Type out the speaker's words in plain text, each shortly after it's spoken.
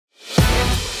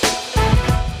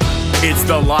It's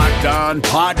the Locked On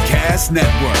Podcast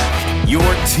Network, your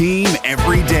team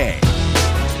every day.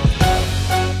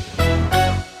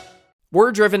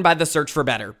 We're driven by the search for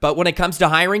better, but when it comes to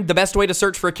hiring, the best way to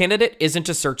search for a candidate isn't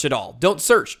to search at all. Don't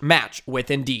search, match with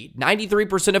Indeed.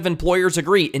 93% of employers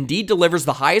agree Indeed delivers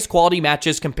the highest quality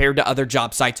matches compared to other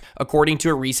job sites, according to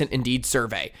a recent Indeed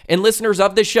survey. And listeners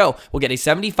of this show will get a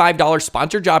 $75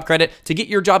 sponsored job credit to get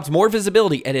your jobs more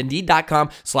visibility at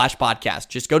Indeed.com/podcast.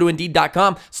 Just go to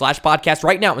Indeed.com/podcast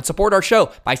right now and support our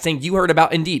show by saying you heard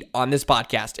about Indeed on this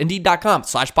podcast.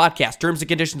 Indeed.com/podcast. Terms and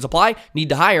conditions apply. Need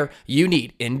to hire? You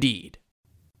need Indeed.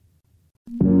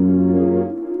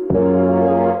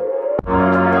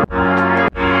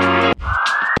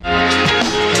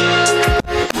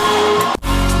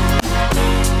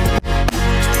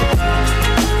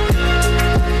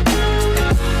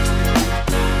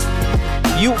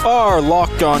 You are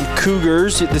Locked On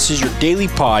Cougars. This is your daily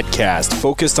podcast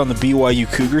focused on the BYU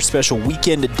Cougars. Special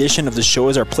weekend edition of the show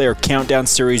as our player countdown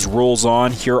series rolls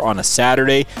on here on a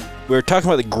Saturday. We're talking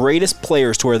about the greatest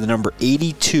players to wear the number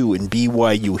 82 in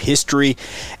BYU history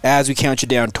as we count you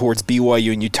down towards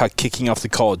BYU and Utah kicking off the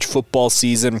college football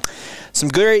season. Some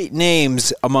great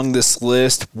names among this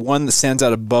list, one that stands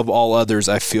out above all others,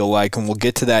 I feel like, and we'll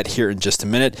get to that here in just a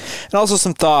minute. And also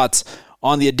some thoughts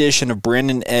on the addition of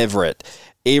Brandon Averette,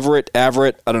 I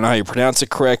don't know how you pronounce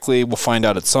it correctly. We'll find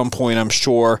out at some point, I'm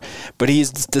sure. But he's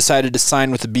decided to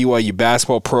sign with the BYU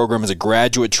basketball program as a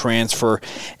graduate transfer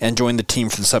and join the team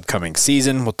for this upcoming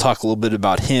season. We'll talk a little bit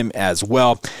about him as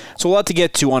well. So a lot to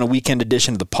get to on a weekend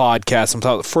edition of the podcast. And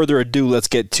without further ado, let's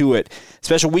get to it.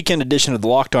 Special weekend edition of the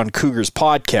Locked On Cougars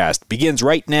podcast begins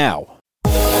right now.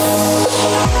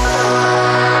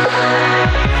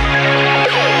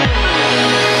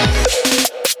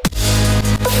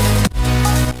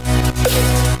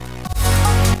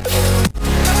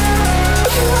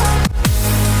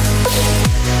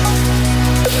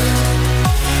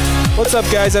 What's up,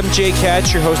 guys? I'm Jake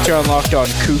Hatch, your host here on Locked On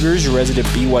Cougars, your resident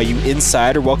BYU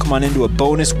insider. Welcome on into a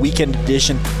bonus weekend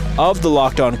edition of the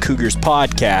Locked On Cougars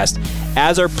podcast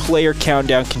as our player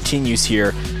countdown continues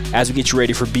here as we get you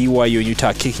ready for BYU and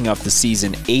Utah kicking off the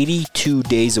season 82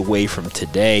 days away from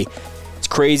today. It's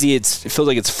crazy. It feels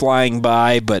like it's flying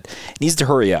by, but it needs to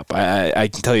hurry up. I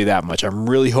can tell you that much. I'm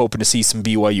really hoping to see some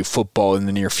BYU football in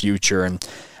the near future, and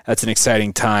that's an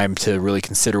exciting time to really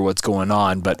consider what's going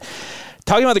on. But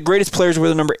talking about the greatest players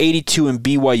with the number 82 in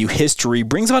BYU history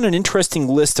brings on an interesting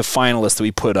list of finalists that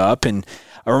we put up. And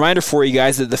a reminder for you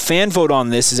guys that the fan vote on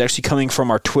this is actually coming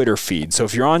from our Twitter feed. So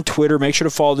if you're on Twitter, make sure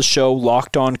to follow the show.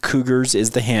 Locked On Cougars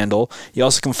is the handle. You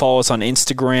also can follow us on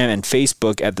Instagram and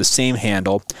Facebook at the same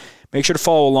handle. Make sure to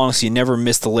follow along so you never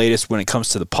miss the latest when it comes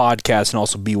to the podcast and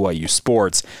also BYU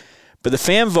sports. But the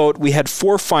fan vote, we had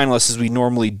 4 finalists as we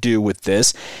normally do with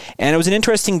this, and it was an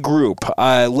interesting group,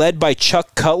 led by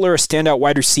Chuck Cutler, a standout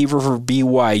wide receiver for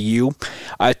BYU.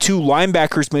 2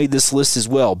 linebackers made this list as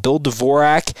well, Bill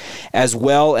Dvorak as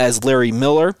well as Larry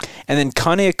Miller, and then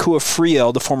Kane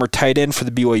Akuafriel, the former tight end for the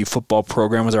BYU football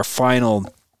program, was our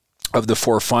final of the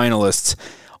 4 finalists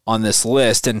on this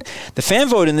list. And the fan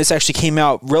vote in this actually came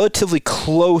out relatively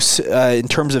close in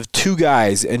terms of 2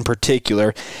 guys in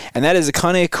particular, and that is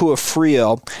Kane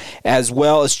Akuafriel as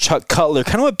well as Chuck Cutler.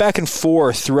 Kind of went back and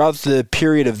forth throughout the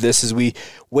period of this as we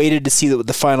waited to see what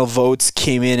the final votes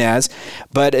came in as.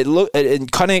 But it looked,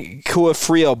 and Kane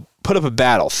Akuafriel put up a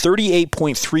battle.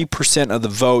 38.3% of the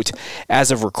vote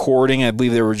as of recording. I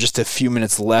believe there were just a few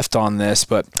minutes left on this,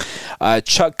 but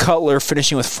Chuck Cutler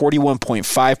finishing with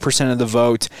 41.5% of the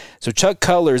vote. So Chuck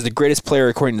Cutler is the greatest player,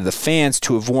 according to the fans,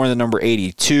 to have worn the number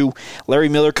 82. Larry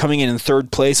Miller coming in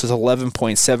third place with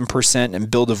 11.7%, and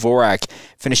Bill Dvorak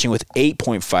finishing with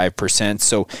 8.5%.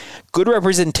 So good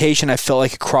representation, I felt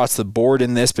like, across the board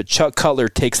in this, but Chuck Cutler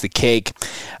takes the cake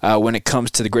when it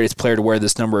comes to the greatest player to wear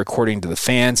this number, according to the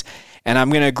fans. And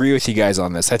I'm going to agree with you guys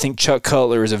on this. I think Chuck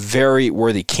Cutler is a very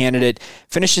worthy candidate.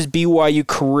 Finishes BYU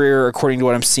career, according to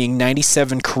what I'm seeing,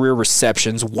 97 career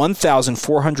receptions,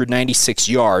 1,496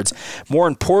 yards. More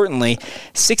importantly,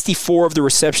 64 of the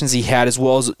receptions he had, as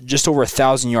well as just over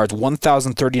 1,000 yards,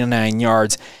 1,039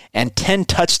 yards, and 10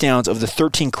 touchdowns of the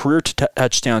 13 career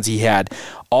touchdowns he had,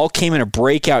 all came in a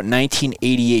breakout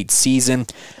 1988 season.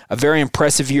 A very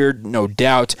impressive year, no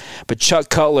doubt. But Chuck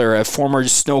Cutler, a former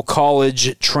Snow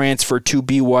College transfer to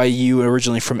BYU,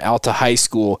 originally from Alta High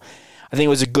School, I think it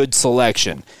was a good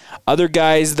selection. Other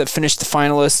guys that finished the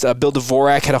finalists, Bill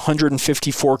Dvorak had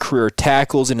 154 career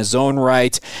tackles in his own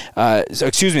right. I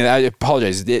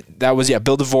apologize. That was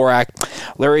Bill Dvorak.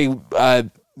 Larry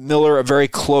Miller, a very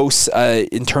close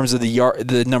in terms of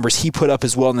the numbers he put up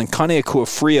as well. And then Kane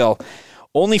Akuafriel,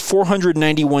 Only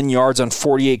 491 yards on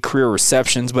 48 career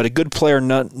receptions, but a good player,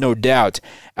 no doubt,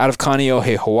 out of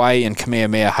Kaneohe, Hawaii, and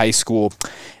Kamehameha High School.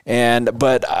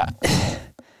 But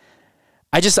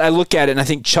I look at it and I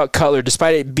think Chuck Cutler,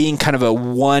 despite it being kind of a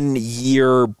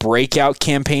 1-year breakout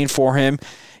campaign for him,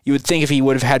 you would think if he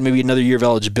would have had maybe another year of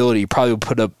eligibility, he probably would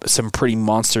put up some pretty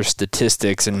monster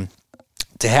statistics. And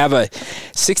to have a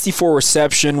 64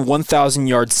 reception,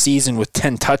 1,000-yard season with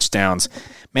 10 touchdowns,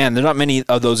 man, there are not many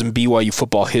of those in BYU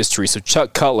football history. So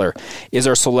Chuck Cutler is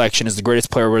our selection as the greatest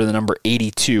player with the number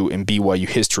 82 in BYU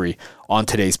history on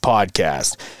today's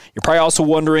podcast. You're probably also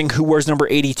wondering who wears number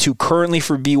 82 currently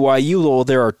for BYU. Well,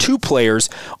 there are two players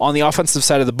on the offensive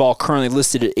side of the ball currently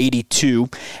listed at 82,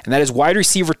 and that is wide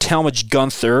receiver Talmadge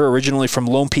Gunther, originally from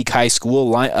Lone Peak High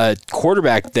School, a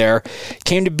quarterback there,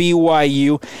 came to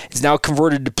BYU, is now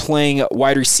converted to playing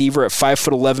wide receiver at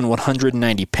 5'11",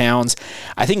 190 pounds.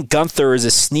 I think Gunther is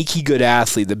a sneaky good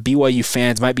athlete that BYU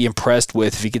fans might be impressed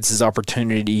with if he gets his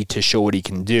opportunity to show what he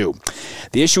can do.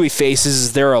 The issue he faces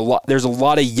is there's a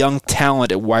lot of young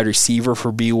talent at wide receiver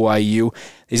for BYU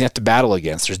he's going to have to battle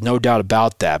against. There's no doubt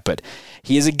about that. But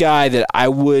he is a guy that I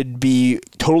would be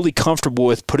totally comfortable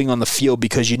with putting on the field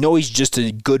because you know he's just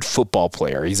a good football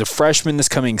player. He's a freshman this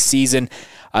coming season.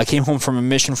 Came home from a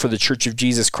mission for the Church of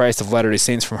Jesus Christ of Latter-day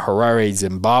Saints from Harare,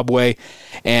 Zimbabwe.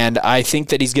 And I think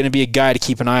that he's going to be a guy to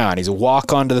keep an eye on. He's a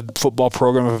walk-on to the football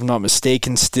program, if I'm not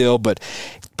mistaken still, but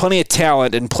plenty of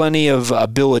talent and plenty of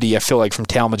ability, I feel like, from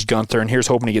Talmadge Gunther, and here's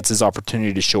hoping he gets his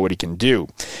opportunity to show what he can do.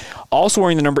 Also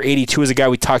wearing the number 82 is a guy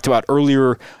we talked about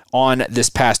earlier on this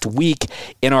past week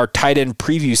in our tight end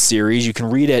preview series. You can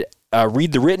read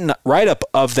the written write-up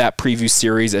of that preview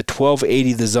series at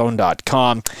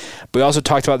 1280thezone.com. But we also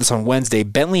talked about this on Wednesday.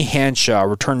 Bentley Hanshaw,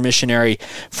 returned missionary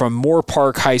from Moore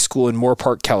Park High School in Moore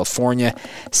Park, California.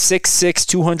 6'6",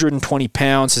 220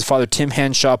 pounds. His father, Tim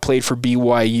Hanshaw, played for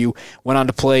BYU, went on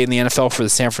to play in the NFL for the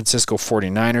San Francisco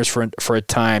 49ers for a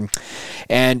time.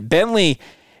 And Bentley,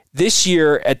 this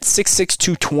year at 6'6",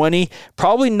 220,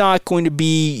 probably not going to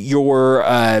be your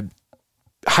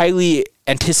highly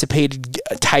anticipated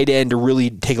tight end to really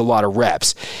take a lot of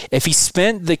reps. If he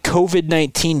spent the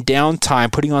COVID-19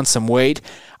 downtime putting on some weight,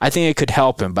 I think it could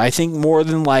help him. But I think more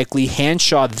than likely,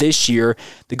 Hanshaw this year,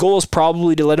 the goal is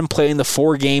probably to let him play in the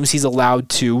 4 games he's allowed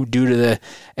to due to the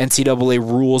NCAA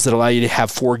rules that allow you to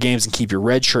have 4 games and keep your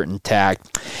red shirt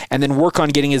intact, and then work on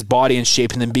getting his body in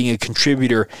shape and then being a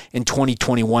contributor in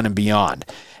 2021 and beyond.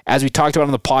 As we talked about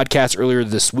on the podcast earlier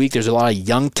this week, there's a lot of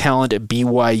young talent at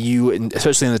BYU, and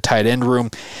especially in the tight end room,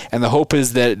 and the hope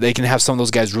is that they can have some of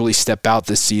those guys really step out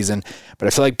this season. But I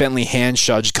feel like Bentley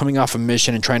Hanshaw, just coming off a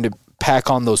mission and trying to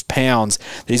pack on those pounds,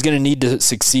 that he's going to need to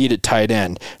succeed at tight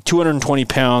end. 220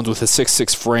 pounds with a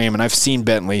 6'6" frame, and I've seen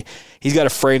Bentley. He's got a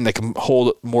frame that can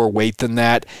hold more weight than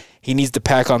that. He needs to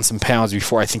pack on some pounds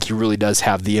before I think he really does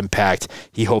have the impact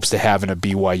he hopes to have in a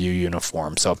BYU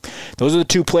uniform. So those are the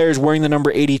two players wearing the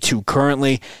number 82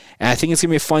 currently, and I think it's going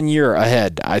to be a fun year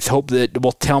ahead. I hope that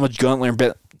both Talmadge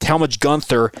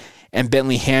Gunther and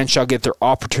Bentley Hanshaw get their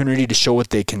opportunity to show what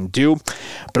they can do.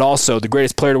 But also, the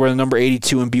greatest player to wear the number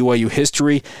 82 in BYU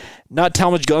history, not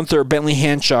Talmadge Gunther or Bentley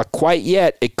Hanshaw quite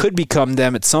yet. It could become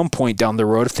them at some point down the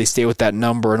road if they stay with that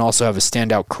number and also have a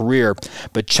standout career.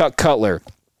 But Chuck Cutler,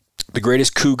 the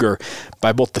greatest Cougar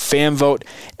by both the fan vote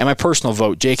and my personal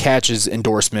vote, Jake Hatch's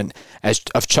endorsement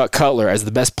of Chuck Cutler as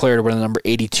the best player to wear the number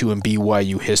 82 in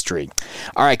BYU history.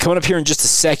 All right, coming up here in just a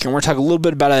second, we're going to talk a little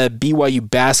bit about a BYU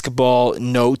basketball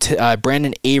note.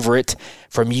 Brandon Averette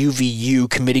from UVU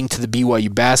committing to the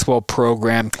BYU basketball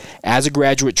program as a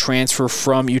graduate transfer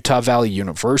from Utah Valley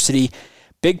University.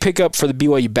 Big pickup for the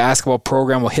BYU basketball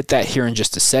program. We'll hit that here in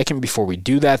just a second. Before we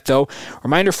do that, though,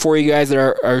 reminder for you guys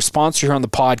that our sponsor here on the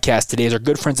podcast today is our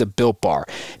good friends at Built Bar.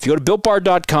 If you go to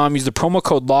BuiltBar.com, use the promo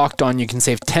code LOCKEDON, you can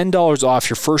save $10 off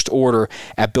your first order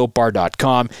at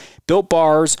BuiltBar.com. Built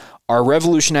Bars are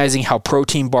revolutionizing how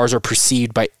protein bars are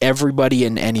perceived by everybody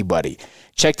and anybody.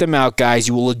 Check them out, guys.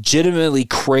 You will legitimately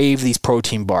crave these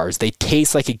protein bars. They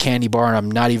taste like a candy bar, and I'm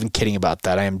not even kidding about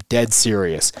that. I am dead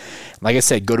serious. Like I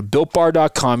said, go to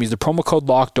BuiltBar.com, use the promo code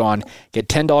LOCKEDON, get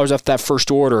 $10 off that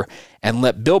first order, and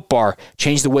let Built Bar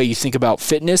change the way you think about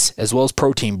fitness as well as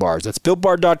protein bars. That's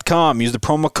BuiltBar.com. Use the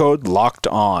promo code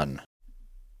LOCKEDON.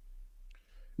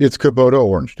 It's Kubota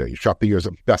Orange Day. Shop the year's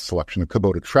best selection of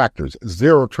Kubota tractors,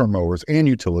 zero-turn mowers, and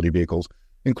utility vehicles,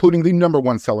 including the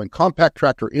 #1 selling compact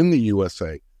tractor in the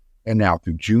USA. And now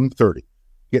through June 30,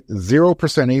 get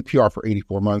 0% APR for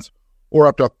 84 months or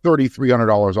up to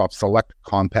 $3,300 off select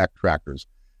compact tractors.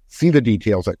 See the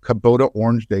details at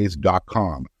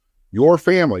KubotaOrangeDays.com. Your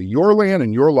family, your land,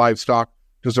 and your livestock,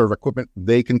 deserve equipment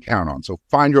they can count on. So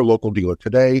find your local dealer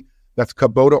today. That's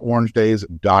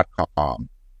KubotaOrangeDays.com.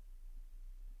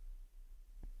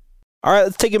 All right,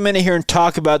 let's take a minute here and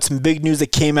talk about some big news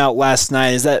that came out last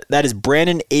night. That is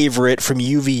Brandon Averette from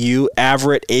UVU.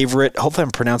 Averette. Hopefully I'm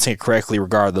pronouncing it correctly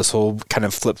regardless. We'll kind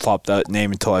of flip-flop that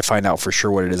name until I find out for sure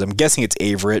what it is. I'm guessing it's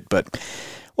Averette, but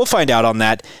we'll find out on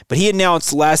that. But he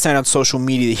announced last night on social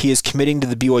media that he is committing to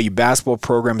the BYU basketball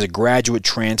program as a graduate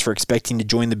transfer, expecting to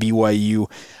join the BYU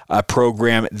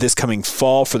program this coming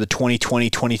fall for the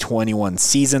 2020-2021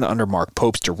 season under Mark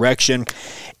Pope's direction.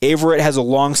 Averette has a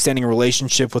long-standing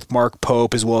relationship with Mark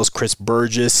Pope as well as Chris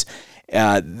Burgess.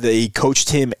 They coached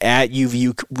him at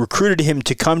UVU, recruited him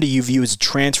to come to UVU as a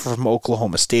transfer from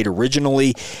Oklahoma State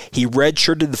originally. He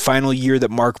redshirted the final year that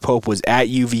Mark Pope was at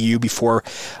UVU before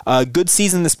a good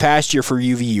season this past year for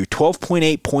UVU.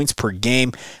 12.8 points per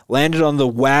game, landed on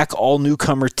the WAC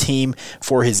all-newcomer team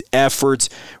for his efforts.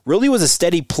 Really was a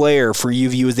steady player for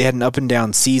UVU as they had an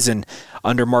up-and-down season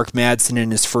under Mark Madsen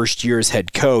in his first year as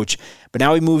head coach. But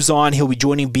now he moves on. He'll be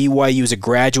joining BYU as a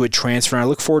graduate transfer, and I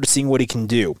look forward to seeing what he can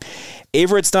do.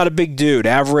 Averette's not a big dude.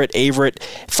 Averette,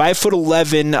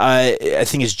 5'11", I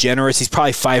think is generous. He's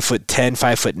probably 5'10",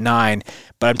 5'9",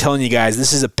 but I'm telling you guys,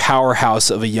 this is a powerhouse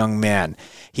of a young man.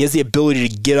 He has the ability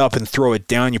to get up and throw it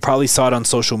down. You probably saw it on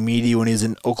social media when he was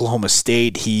in Oklahoma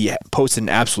State. He posted an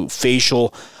absolute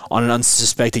facial on an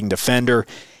unsuspecting defender.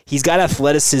 He's got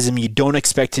athleticism you don't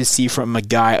expect to see from a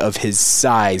guy of his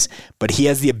size, but he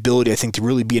has the ability, I think, to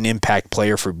really be an impact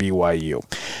player for BYU.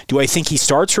 Do I think he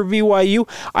starts for BYU?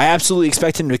 I absolutely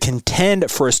expect him to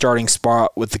contend for a starting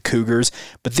spot with the Cougars,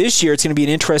 but this year it's going to be an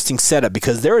interesting setup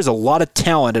because there is a lot of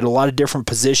talent at a lot of different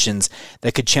positions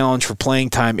that could challenge for playing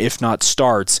time, if not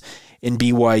starts, in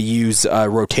BYU's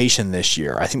rotation this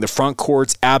year. I think the front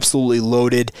court's absolutely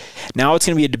loaded. Now it's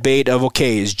going to be a debate of,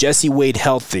 okay, is Jesse Wade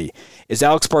healthy? Is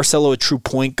Alex Barcelo a true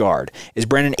point guard? Is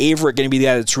Brandon Averette going to be the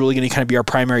guy that's really going to kind of be our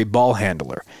primary ball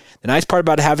handler? The nice part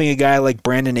about having a guy like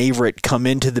Brandon Averette come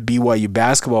into the BYU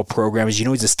basketball program is,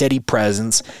 he's a steady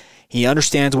presence. He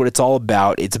understands what it's all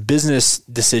about. It's a business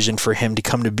decision for him to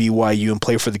come to BYU and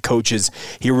play for the coaches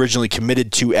he originally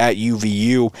committed to at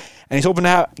UVU. And he's hoping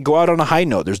to go out on a high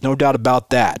note. There's no doubt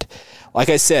about that. Like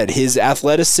I said, his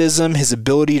athleticism, his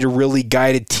ability to really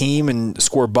guide a team and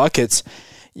score buckets,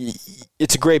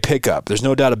 it's a great pickup. There's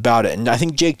no doubt about it. And I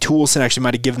think Jake Toolson actually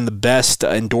might have given the best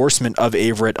endorsement of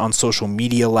Averette on social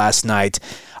media last night.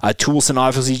 Toolson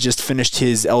obviously just finished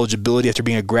his eligibility after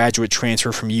being a graduate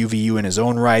transfer from UVU in his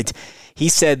own right. He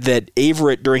said that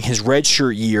Averette, during his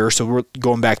redshirt year, so we're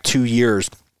going back 2 years,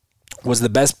 was the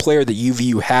best player that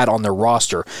UVU had on their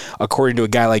roster, according to a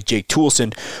guy like Jake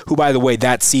Toolson, who, by the way,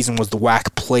 that season was the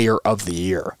WAC Player of the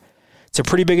Year. It's a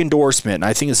pretty big endorsement, and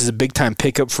I think this is a big-time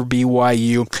pickup for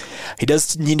BYU. He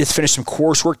does need to finish some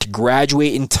coursework to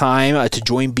graduate in time to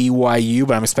join BYU,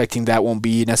 but I'm expecting that won't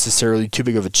be necessarily too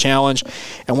big of a challenge.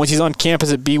 And once he's on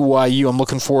campus at BYU, I'm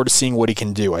looking forward to seeing what he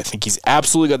can do. I think he's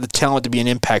absolutely got the talent to be an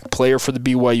impact player for the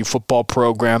BYU football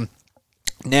program.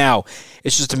 Now,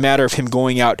 it's just a matter of him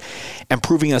going out and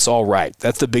proving us all right.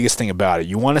 That's the biggest thing about it.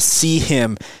 You want to see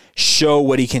him show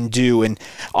what he can do, and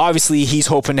obviously he's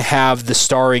hoping to have the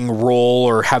starring role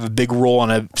or have a big role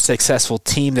on a successful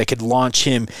team that could launch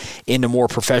him into more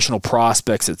professional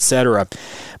prospects, etc.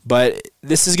 But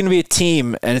this is going to be a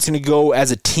team, and it's going to go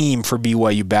as a team for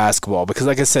BYU basketball because,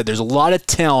 like I said, there's a lot of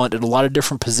talent at a lot of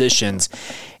different positions,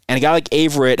 and a guy like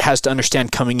Averette has to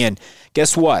understand coming in,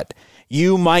 guess what?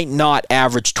 You might not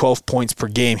average 12 points per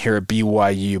game here at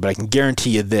BYU, but I can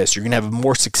guarantee you this, you're going to have a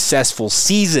more successful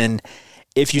season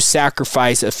if you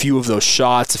sacrifice a few of those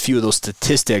shots, a few of those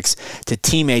statistics to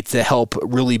teammates that help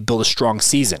really build a strong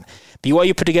season.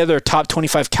 BYU put together a top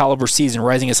 25 caliber season,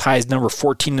 rising as high as number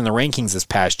 14 in the rankings this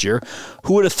past year.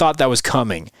 Who would have thought that was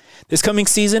coming? This coming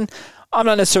season, I'm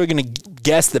not necessarily going to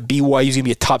guess that BYU is going to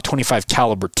be a top 25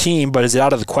 caliber team, but is it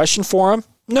out of the question for them?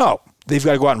 No. They've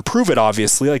got to go out and prove it,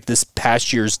 obviously, like this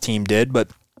past year's team did, but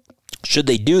should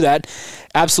they do that?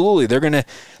 Absolutely. They're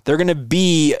going to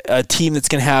be a team that's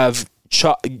going to have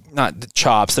not the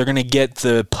chops. They're going to get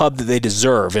the pub that they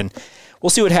deserve, and we'll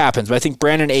see what happens. But I think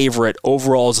Brandon Averette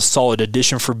overall is a solid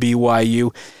addition for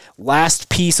BYU. Last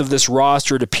piece of this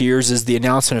roster, it appears, is the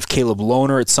announcement of Caleb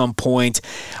Lohner at some point.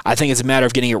 I think it's a matter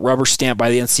of getting it rubber stamped by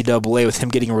the NCAA with him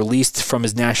getting released from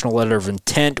his national letter of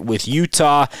intent with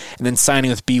Utah and then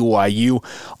signing with BYU.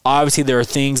 Obviously, there are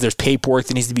things, there's paperwork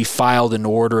that needs to be filed in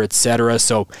order, etc.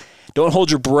 So don't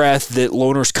hold your breath that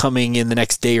Lohner's coming in the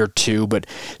next day or two, but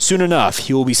soon enough,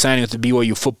 he will be signing with the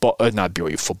BYU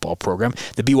football program,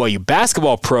 the BYU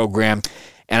basketball program.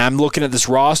 And I'm looking at this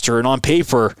roster, and on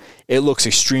paper, it looks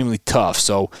extremely tough.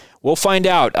 So we'll find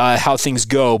out how things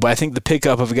go, but I think the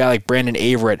pickup of a guy like Brandon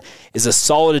Averette is a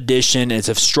solid addition. It's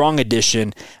a strong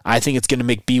addition. I think it's going to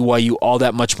make BYU all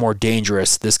that much more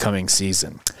dangerous this coming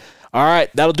season. All right,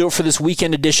 that'll do it for this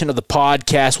weekend edition of the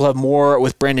podcast. We'll have more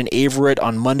with Brandon Averette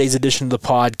on Monday's edition of the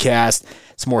podcast.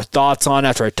 Some more thoughts on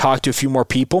after I talk to a few more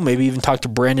people, maybe even talk to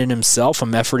Brandon himself.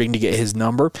 I'm efforting to get his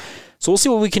number. So we'll see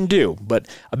what we can do. But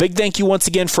a big thank you once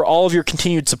again for all of your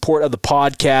continued support of the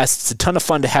podcast. It's a ton of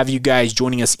fun to have you guys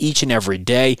joining us each and every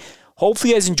day. Hopefully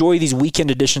you guys enjoy these weekend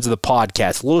editions of the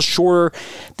podcast. A little shorter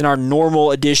than our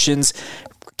normal editions,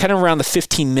 kind of around the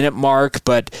 15-minute mark,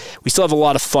 but we still have a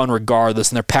lot of fun regardless,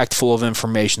 and they're packed full of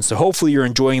information. So hopefully you're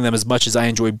enjoying them as much as I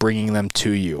enjoy bringing them to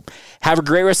you. Have a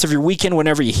great rest of your weekend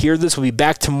whenever you hear this. We'll be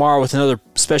back tomorrow with another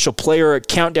special player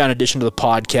countdown edition of the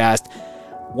podcast.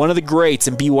 One of the greats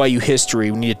in BYU history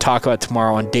we need to talk about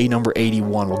tomorrow on day number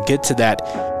 81. We'll get to that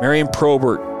Marion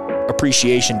Probert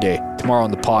Appreciation Day tomorrow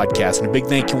on the podcast. And a big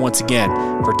thank you once again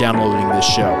for downloading this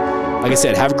show. Like I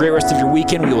said, have a great rest of your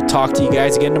weekend. We will talk to you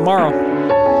guys again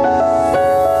tomorrow.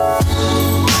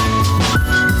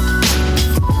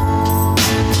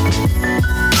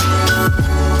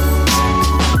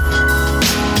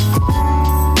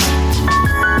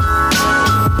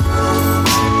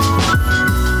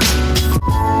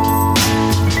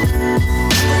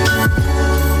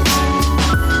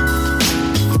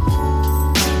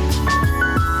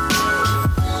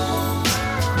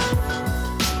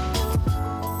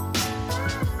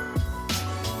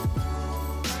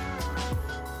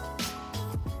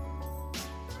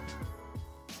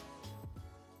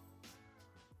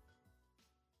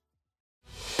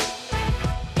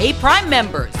 Hey, Prime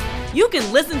members, you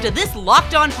can listen to this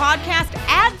Locked On podcast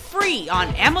ad-free on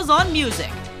Amazon Music.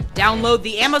 Download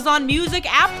the Amazon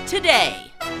Music app today.